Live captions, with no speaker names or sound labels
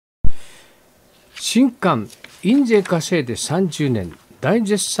新刊印税稼いで30年大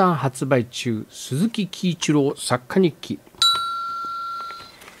絶賛発売中鈴木輝一郎作家日記。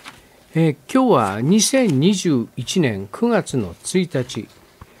今日は2021年9月の1日、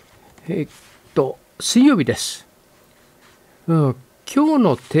水曜日です。今日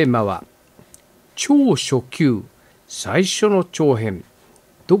のテーマは超初級最初の長編、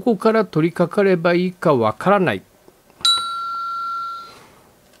どこから取り掛かればいいかわからない。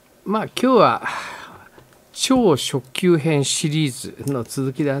今日は超初級編シリーズの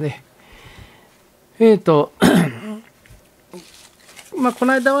続きだね。こ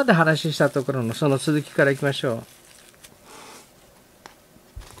の間まで話したところのその続きからいきましょ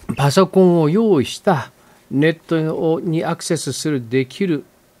う。パソコンを用意した、ネットにアクセスも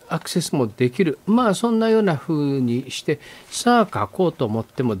できる、そんなような風にして、さあ書こうと思っ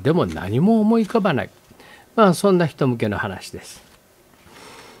てもでも何も思い浮かばない、そんな人向けの話です。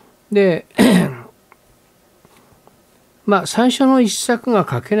で最初の一作が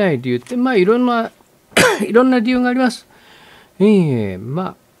書けない理由っていろんな理由があります。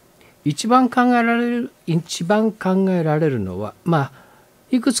一番考えられるのは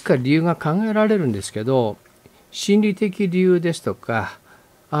いくつか理由が考えられるんですけど、心理的理由ですとか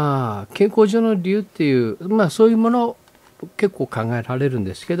健康上の理由っていうそういうもの結構考えられるん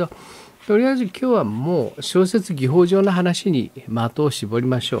ですけど、とりあえず今日はもう小説技法上の話に的を絞り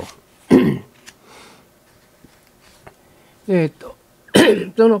ましょう。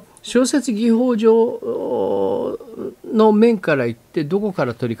その小説技法上の面から言ってどこか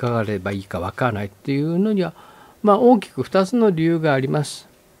ら取り掛かればいいかわからないっていうのには大きく2つの理由があります。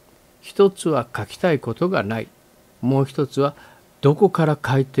一つは書きたいことがない、もう一つはどこから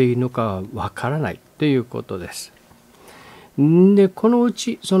書いていいのかわからないということです。でこのう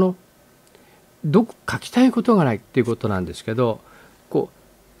ち書きたいことがないっていうことなんですけど、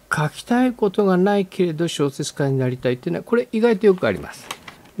書きたいことがないけれど小説家になりたいっていうのはこれ意外とよくあります。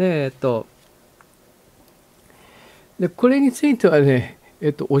でこれについてはね、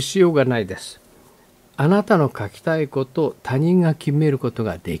教えようがないです。あなたの書きたいことを他人が決めること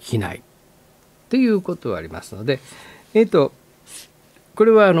ができないということがありますので、こ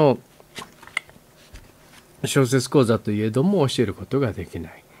れは小説講座といえども教えることができ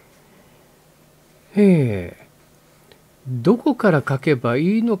ない。どこから書けば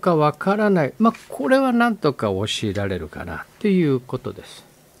いいのかわからない。これは何とか教えられるかなっていうことです。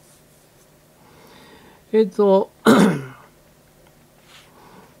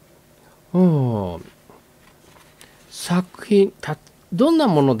作品どんな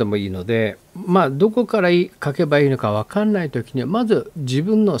ものでもいいので、どこから書けばいいのかわかんないときにはまず自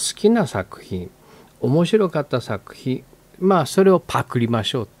分の好きな作品、面白かった作品、それをパクりま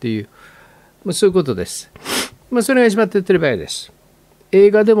しょうっていう、そういうことです。それが一番手っ取り早いです。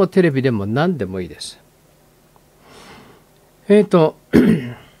映画でもテレビでも何でもいいです。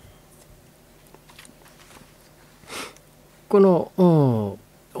この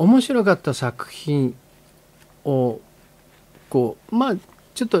面白かった作品をちょ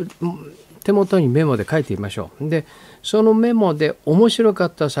っと手元にメモで書いてみましょう。でそのメモで面白か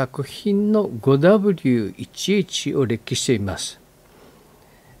った作品の 5W11 を列記しています。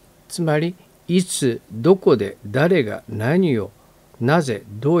つまりいつどこで誰が何をなぜ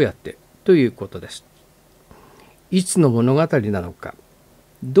どうやってということです。いつの物語なのか、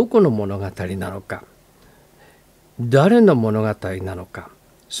どこの物語なのか、誰の物語なのか、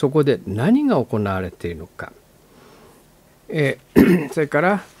そこで何が行われているのか、それか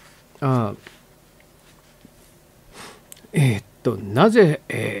らなぜ、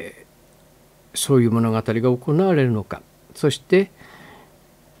そういう物語が行われるのか、そして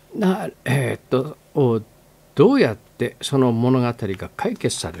どうやってその物語が解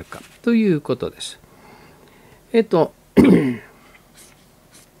決されるかということです。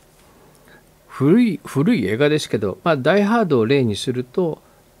古い映画ですけど、ダイハードを例にすると、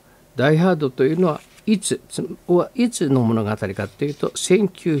ダイハードというのはいつの物語かというと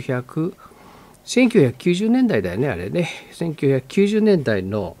1990年代だよね、あれね。1990年代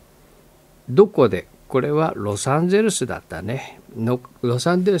のどこで、これはロサンゼルスだったね。ロ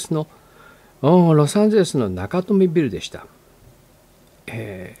サンゼルスの中富ビルでした。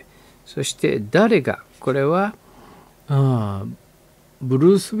そして誰が、これはブ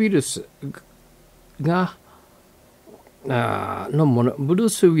ルース・ウィルスがブルー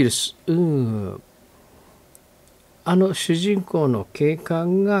ス・ウィルス、主人公の警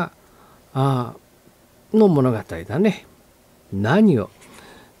官がの物語だね。何を、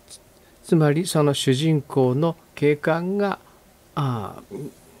つまりその主人公の警官が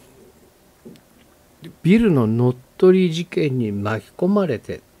ビルの乗っ取り事件に巻き込まれ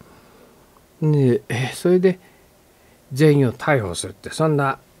て、でそれで全員を逮捕するって、そん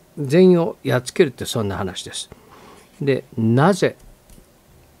な全員をやっつけるって、そんな話です。でなぜ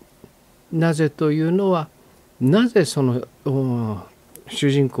というのは、なぜその主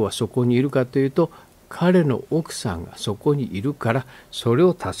人公はそこにいるかというと、彼の奥さんがそこにいるから、それ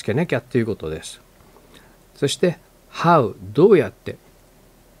を助けなきゃということです。そしてhow、どうやって、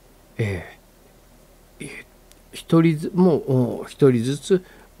一人ずつ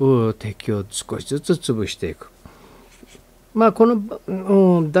敵を少しずつ潰していく。こ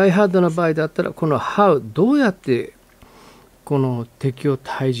のダイハードな場合だったら、この how、どうやってこの敵を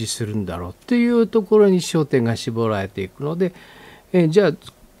退治するんだろうっていうところに焦点が絞られていくので、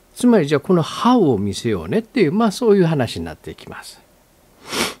つまりこの how を見せようねっていう、そういう話になっていきます。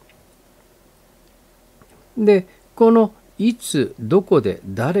でこのいつどこで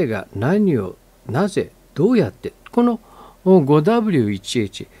誰が何をなぜどうやって、この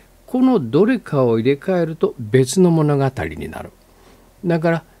 5W1H、 このどれかを入れ替えると別の物語になる。だ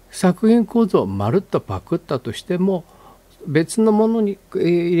から作品構造をまるっとパクったとしても、別のものに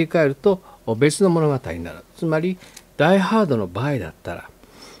入れ替えると別の物語になる。つまりダイハードの場合だったら、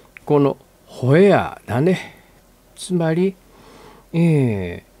このホエアだね。つまり、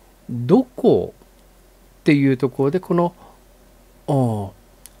どこっていうところで、この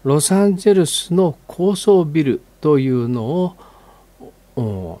ロサンゼルスの高層ビルというの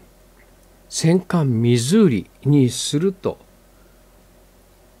を戦艦ミズーリにすると、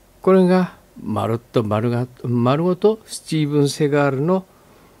これが丸ごとスティーブン・セガールの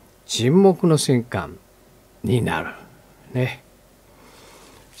沈黙の戦艦になるね。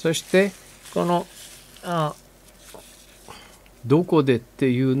そしてこのどこでって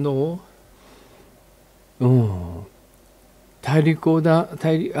いうのを、ア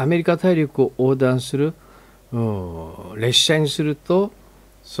メリカ大陸を横断する、列車にすると、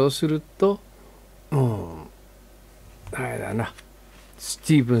そうすると、あれだな、ス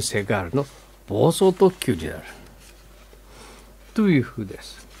ティーブン・セガールの暴走特急になるというふうで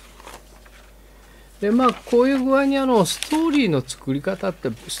す。でこういう具合にストーリーの作り方っ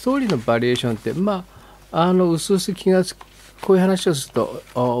て、ストーリーのバリエーションって、薄々気がつこういう話をすると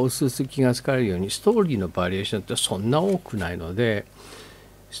薄々気がつかれるように、ストーリーのバリエーションってそんな多くないので、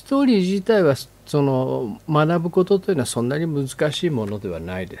ストーリー自体はその学ぶことというのはそんなに難しいものでは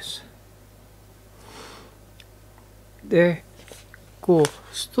ないです。で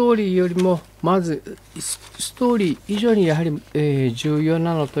ストーリーよりもまずストーリー以上にやはり、重要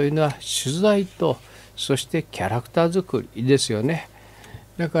なのというのは取材と、そしてキャラクター作りですよね。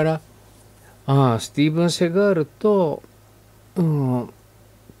だからスティーブン・セガールと、ブ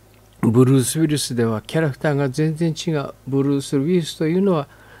ルース・ウィルスではキャラクターが全然違う。ブルース・ウィルスというのは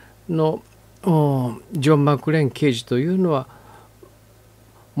ジョン・マクレーン刑事というのは、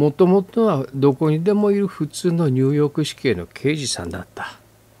もともとはどこにでもいる普通のニューヨーク市警の刑事さんだった。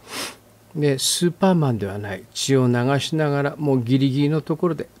でスーパーマンではない。血を流しながら、もうギリギリのとこ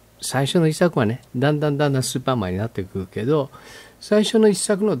ろで、最初の一作はね、だんだんスーパーマンになってくるけど、最初の一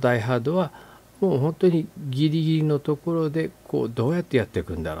作のダイハードはもう本当にギリギリのところでどうやってやってい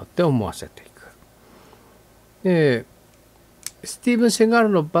くんだろうって思わせていく。でスティーブン・セガール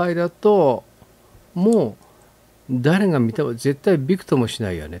の場合だと、もう誰が見ても絶対びくともし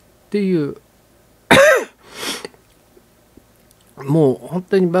ないよねっていうもう本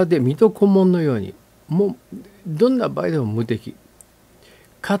当に場で水戸黄門のように、もうどんな場合でも無敵。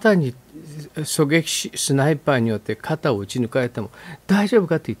肩に狙撃しスナイパーによって肩を撃ち抜かれても大丈夫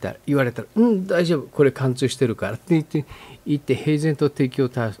かって言われたら、大丈夫、これ貫通してるからって言って平然と敵を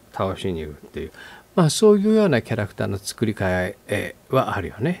倒しに行くっていう、そういうようなキャラクターの作り替えはある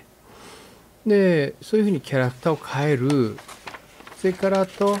よね。でそういうふうにキャラクターを変える。それから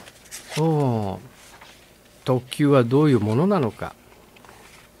特急はどういうものなのか。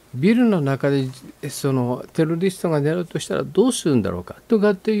ビルの中でそのテロリストが狙うとしたらどうするんだろうかと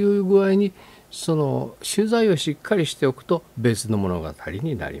かっていう具合に、その取材をしっかりしておくと別の物語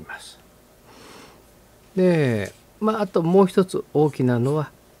になります。であともう一つ大きな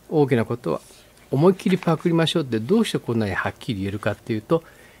ことは、思いっきりパクりましょうってどうしてこんなにはっきり言えるかっていうと、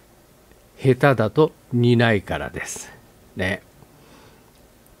下手だと似ないからですね。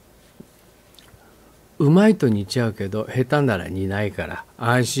うまいと似ちゃうけど下手なら似ないから、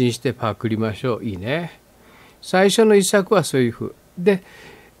安心してパクりましょう。いいね。最初の1作はそういうふうで、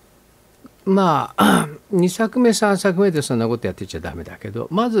2作目3作目でそんなことやってちゃダメだけど、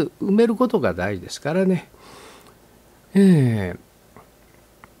まず埋めることが大事ですからね。で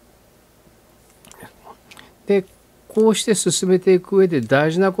こうして進めていく上で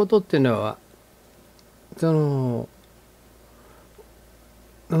大事なことっていうのは、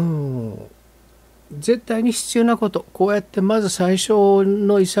絶対に必要なこと、こうやってまず最初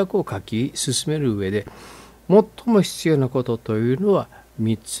の一作を書き進める上で最も必要なことというのは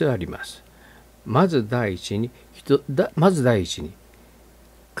3つあります。まず第一に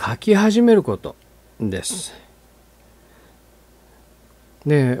書き始めることです。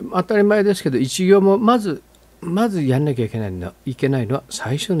で、当たり前ですけど、一行もまずやんなきゃいけないのは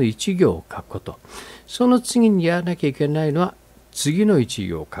最初の一行を書くこと。その次にやらなきゃいけないのは次の一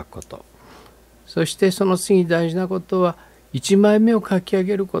行を書くこと。そしてその次に大事なことは1枚目を書き上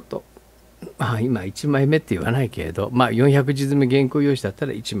げること。今1枚目って言わないけれど、400字詰め原稿用紙だった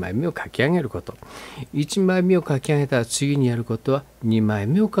ら1枚目を書き上げること。1枚目を書き上げたら次にやることは2枚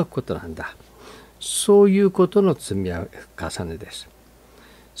目を書くことなんだ。そういうことの積み重ねです。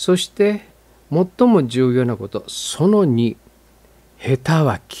そして最も重要なこと、その2、下手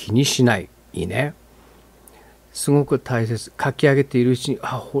は気にしない。いいね。すごく大切。書き上げているうちに、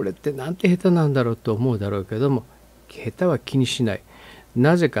これってなんて下手なんだろうと思うだろうけども、下手は気にしない。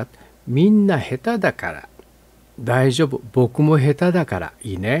なぜか、みんな下手だから。大丈夫。僕も下手だから。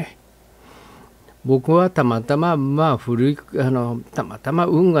いいね。僕はたまたまたまたま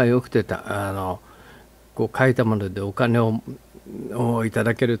運が良くてこう書いたものでお金をいた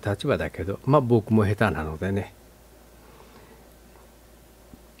だける立場だけど、僕も下手なのでね。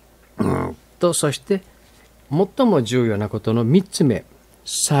そして最も重要なことの3つ目、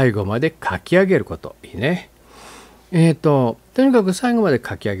最後まで書き上げること。いいね。とにかく最後まで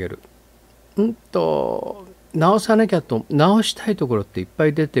書き上げる。直したいところっていっぱ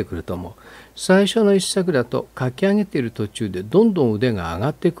い出てくると思う。最初の一作だと書き上げている途中でどんどん腕が上が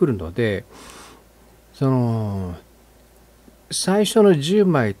ってくるので、最初の10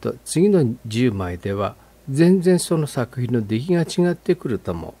枚と次の10枚では全然その作品の出来が違ってくる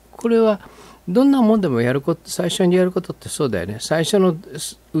と思う。これはどんなもんでも最初にやることってそうだよね。最初の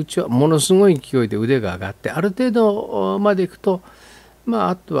うちはものすごい勢いで腕が上がって、ある程度までいくと、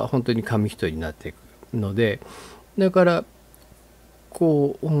あとは本当に紙一重になっていくので、だから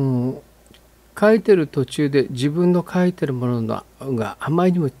書いてる途中で自分の書いてるものがあま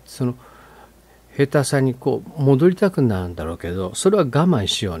りにもその下手さに戻りたくなるんだろうけど、それは我慢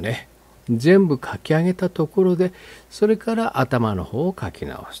しようね。全部書き上げたところで、それから頭の方を書き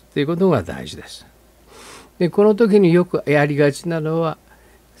直すっていうことが大事です。で、この時によくやりがちなのは、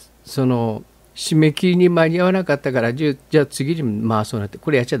締め切りに間に合わなかったからじゃあ次に回そうなんて、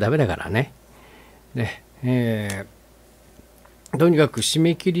これやっちゃダメだからね。とにかく締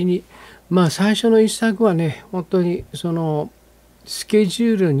め切りに、最初の一作はね、本当にスケジ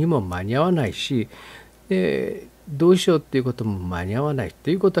ュールにも間に合わないし、どうしようっていうことも間に合わないっ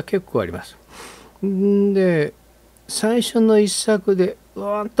ていうことは結構あります。で、最初の一作で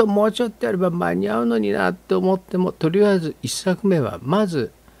もうちょっとやれば間に合うのになって思っても、とりあえず一作目はま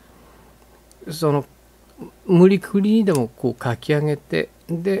ず無理くりにでも書き上げて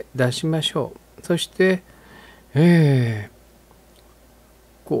で出しましょう。そしてス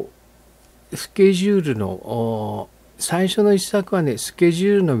ケジュールの最初の一作はね、スケジ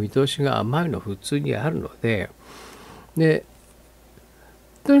ュールの見通しが甘いの普通にあるので、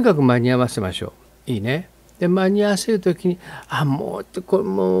とにかく間に合わせましょう。いいね。で、間に合わせるときにもう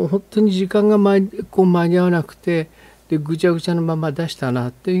本当に時間が間に合わなくて、でぐちゃぐちゃのまま出したな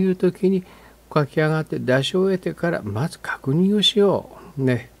っていうときに書き上がって出し終えてからまず確認をしよう。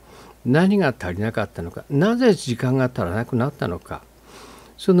何が足りなかったのか、なぜ時間が足らなくなったのか、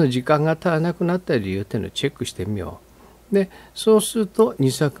その時間が足らなくなった理由っていうのをチェックしてみよう。で、そうすると2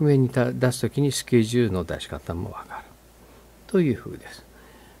作目に出すときにスケジュールの出し方もわかるというふうです。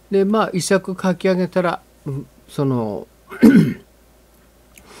で、1作書き上げたら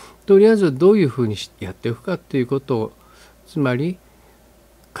とりあえずどういうふうにやっていくかということを、つまり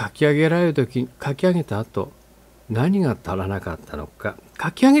書き上げた後何が足らなかったのか、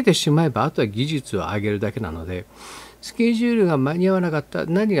書き上げてしまえばあとは技術を上げるだけなので、スケジュールが間に合わなかった、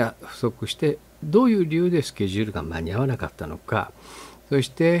何が不足してどういう理由でスケジュールが間に合わなかったのか、そし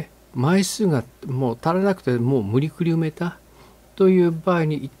て枚数がもう足らなくてもう無理くり埋めたという場合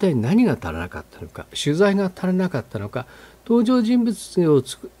に一体何が足らなかったのか、取材が足らなかったのか、登場人物が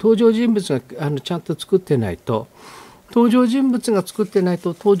ちゃんと作ってないと、登場人物が作ってない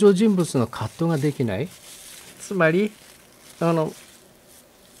と登場人物の葛藤ができない。つまり登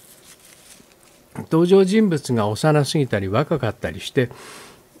場人物が幼すぎたり若かったりして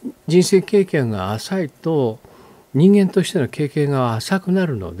人生経験が浅いと人間としての経験が浅くな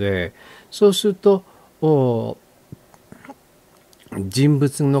るので、そうすると人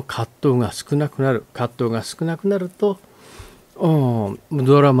物の葛藤が少なくなるとド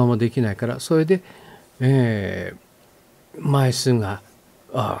ラマもできないから、それで枚数が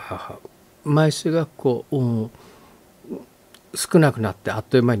枚数が少なくなってあっ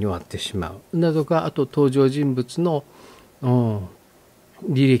という間に終わってしまうなどか、あと登場人物の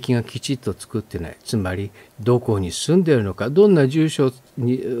履歴がきちっと作ってない、つまりどこに住んでいるのか、どんな住所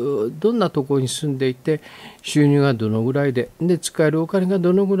にどんなところに住んでいて、収入がどのぐらいで使えるお金が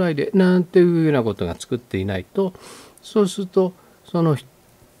どのぐらいでなんていうようなことが作っていないと、そうするとその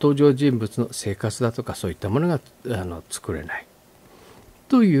登場人物の生活だとかそういったものが作れない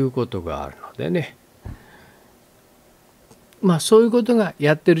ということがあるのでね、そういうことが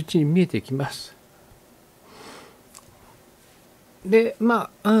やってるうちに見えてきます。で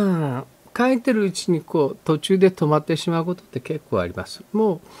書いてるうちに途中で止まってしまうことって結構あります。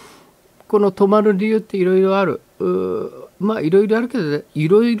もうこの止まる理由っていろいろある。い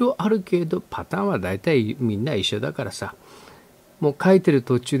ろいろあるけどパターンは大体みんな一緒だからさ、もう書いてる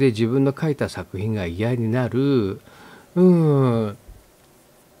途中で自分の書いた作品が嫌になる、書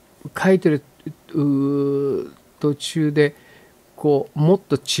いてる途中でもっ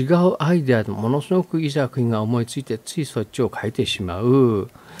と違うアイデアのものすごくいい作品が思いついてついそっちを書いてしまう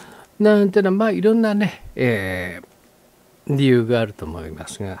なんてのはいろんなね、理由があると思いま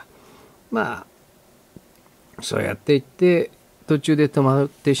すが、そうやっていって途中で止まっ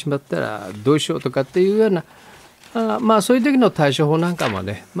てしまったらどうしようとかっていうようなそういう時の対処法なんかも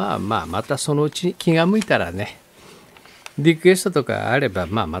ね、またそのうち気が向いたらね、リクエストとかあれば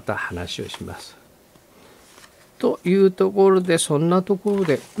また話をします。というところで、そんなところ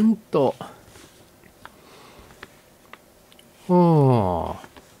で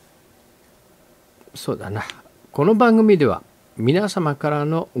そうだな、この番組では皆様から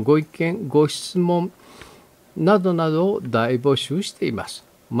のご意見ご質問などなどを大募集しています。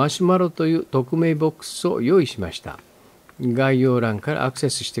マシュマロという匿名ボックスを用意しました。概要欄からアクセ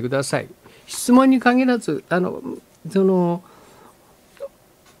スしてください。質問に限らず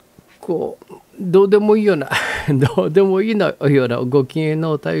どうでもいいようなどうでもいいのようなご機嫌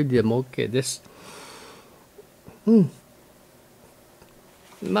のお便りでも OK です。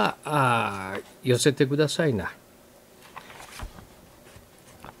寄せてくださいな。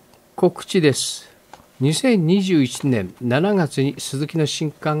告知です。2021年7月に鈴木の新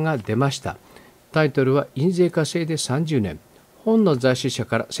刊が出ました。タイトルは印税稼いで30年。本の雑誌社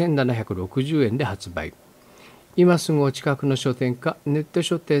から1760円で発売。今すぐお近くの書店かネット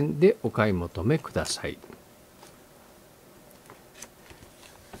書店でお買い求めください。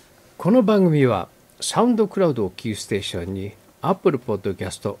この番組はサウンドクラウドをキーステーションに Apple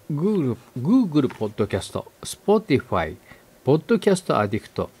Podcast、Google Podcast、Spotify、Podcast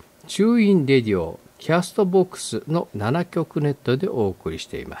Addict、チューインレディオ、キャストボックスの7曲ネットでお送りし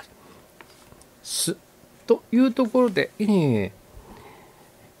ています。というところで、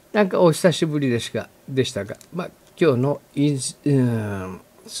なんかお久しぶりでしたが、今日の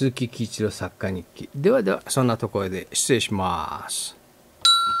鈴木輝一郎作家日記ではそんなところで失礼します。